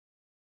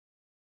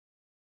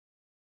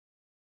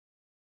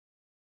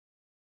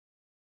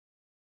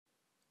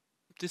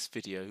This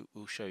video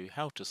will show you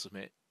how to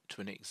submit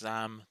to an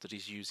exam that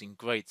is using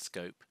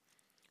Gradescope,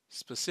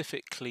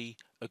 specifically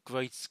a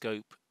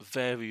Gradescope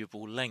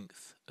variable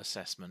length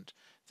assessment.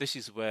 This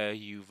is where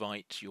you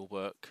write your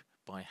work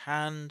by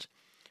hand,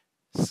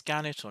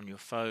 scan it on your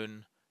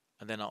phone,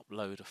 and then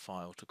upload a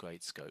file to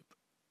Gradescope.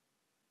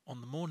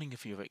 On the morning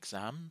of your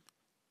exam,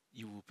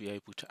 you will be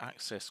able to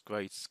access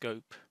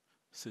Gradescope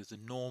through the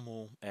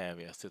normal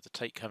area, through the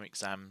Take-Home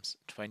Exams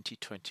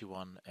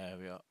 2021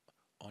 area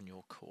on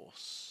your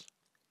course.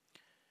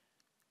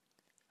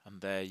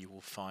 And there you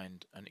will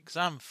find an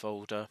exam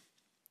folder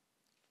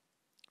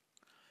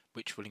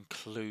which will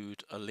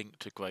include a link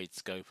to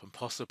Gradescope and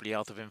possibly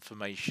other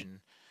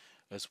information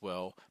as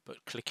well,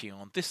 but clicking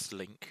on this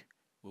link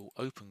will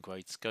open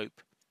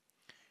Gradescope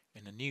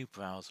in a new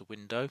browser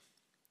window.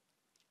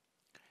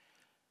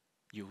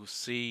 You will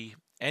see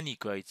any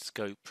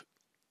Gradescope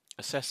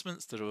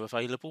assessments that are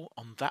available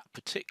on that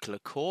particular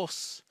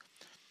course.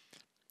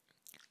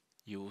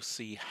 You will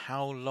see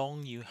how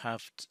long you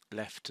have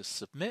left to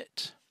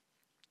submit.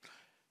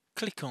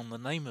 Click on the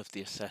name of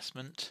the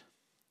assessment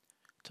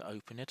to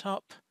open it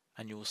up,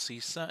 and you will see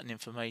certain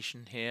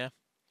information here,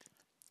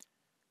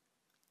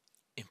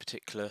 in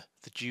particular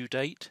the due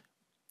date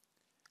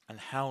and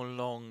how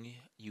long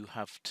you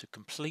have to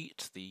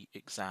complete the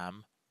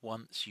exam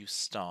once you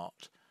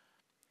start,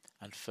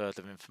 and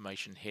further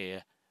information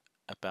here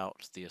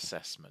about the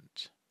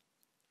assessment.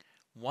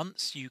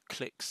 Once you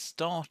click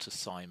Start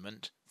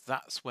Assignment,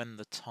 that's when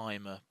the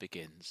timer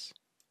begins.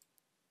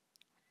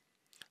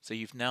 So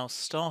you've now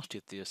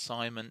started the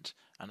assignment,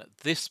 and at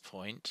this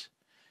point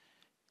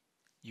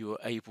you are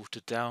able to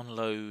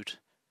download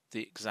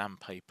the exam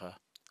paper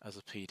as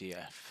a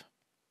PDF.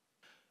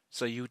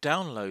 So you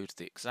download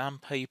the exam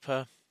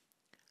paper,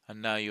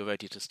 and now you're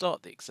ready to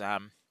start the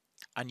exam,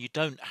 and you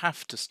don't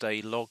have to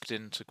stay logged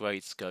into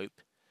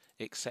Gradescope,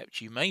 except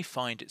you may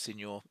find it's in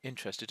your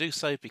interest to do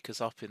so, because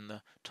up in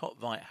the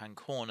top right hand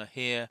corner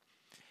here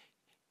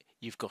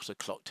you've got a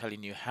clock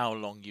telling you how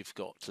long you've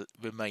got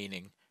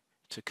remaining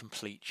to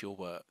complete your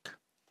work.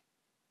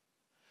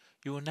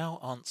 You will now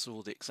answer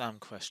all the exam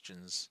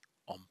questions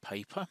on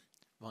paper,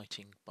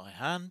 writing by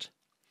hand.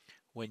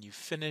 When you've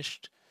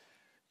finished,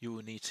 you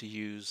will need to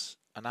use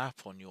an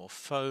app on your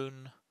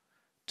phone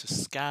to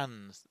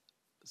scan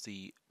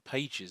the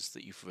pages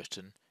that you've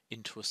written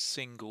into a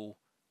single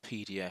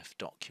PDF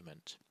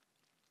document.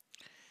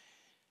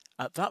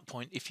 At that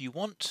point, if you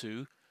want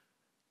to,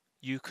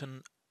 you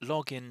can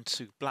log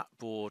into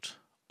Blackboard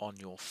on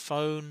your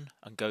phone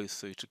and go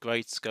through to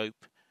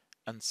Gradescope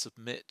and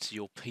submit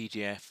your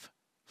PDF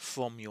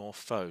from your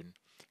phone.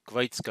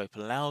 Gradescope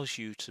allows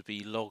you to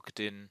be logged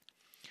in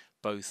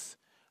both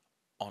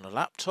on a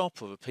laptop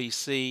or a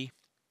PC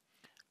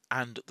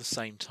and at the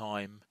same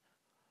time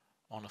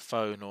on a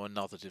phone or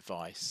another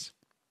device.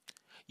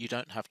 You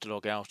don't have to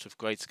log out of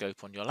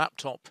Gradescope on your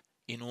laptop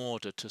in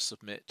order to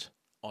submit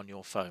on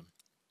your phone.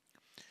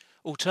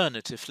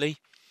 Alternatively,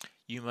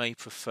 you may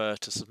prefer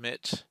to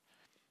submit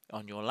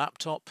on your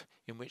laptop,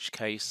 in which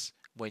case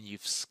when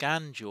you've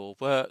scanned your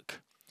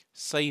work,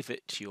 save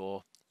it to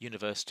your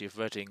University of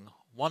Reading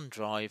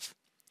OneDrive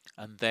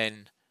and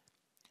then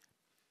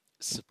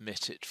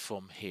submit it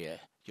from here.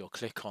 You'll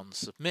click on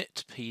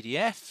Submit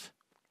PDF,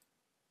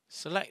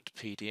 select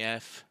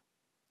PDF,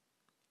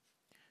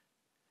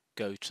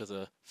 go to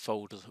the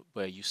folder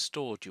where you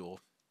stored your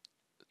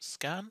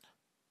scan,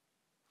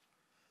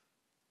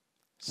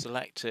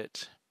 select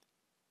it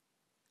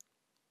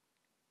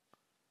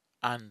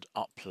and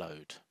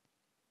upload.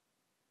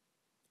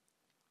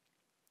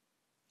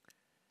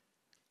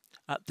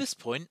 At this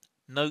point,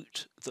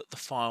 note that the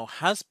file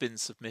has been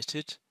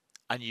submitted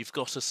and you've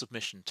got a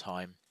submission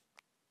time.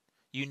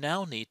 You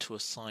now need to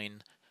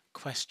assign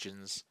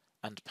questions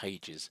and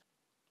pages.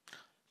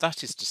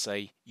 That is to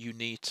say, you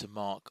need to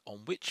mark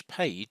on which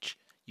page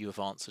you have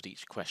answered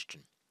each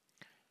question.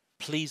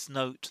 Please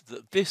note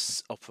that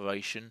this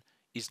operation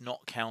is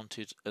not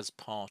counted as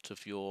part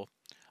of your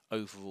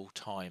overall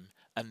time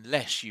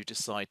unless you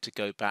decide to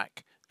go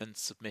back and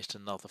submit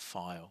another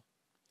file.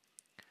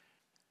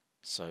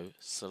 So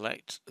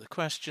select the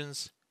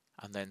questions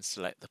and then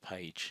select the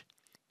page.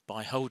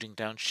 By holding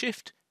down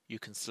Shift, you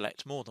can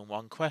select more than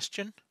one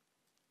question.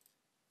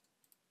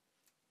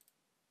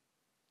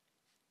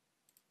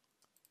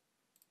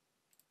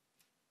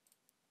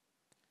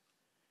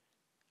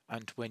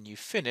 And when you've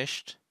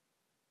finished,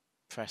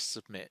 press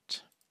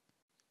Submit.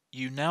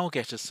 You now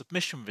get a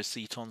submission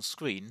receipt on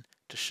screen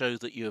to show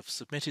that you have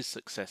submitted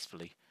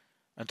successfully,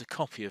 and a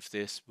copy of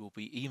this will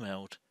be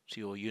emailed to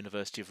your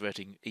University of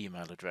Reading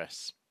email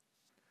address.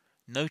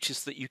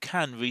 Notice that you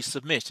can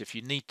resubmit if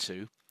you need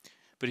to,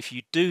 but if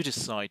you do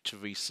decide to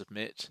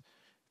resubmit,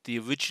 the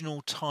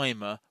original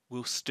timer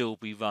will still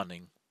be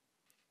running.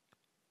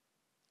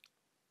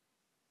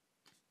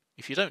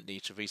 If you don't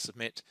need to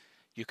resubmit,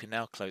 you can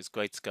now close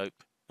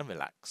Gradescope and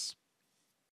relax.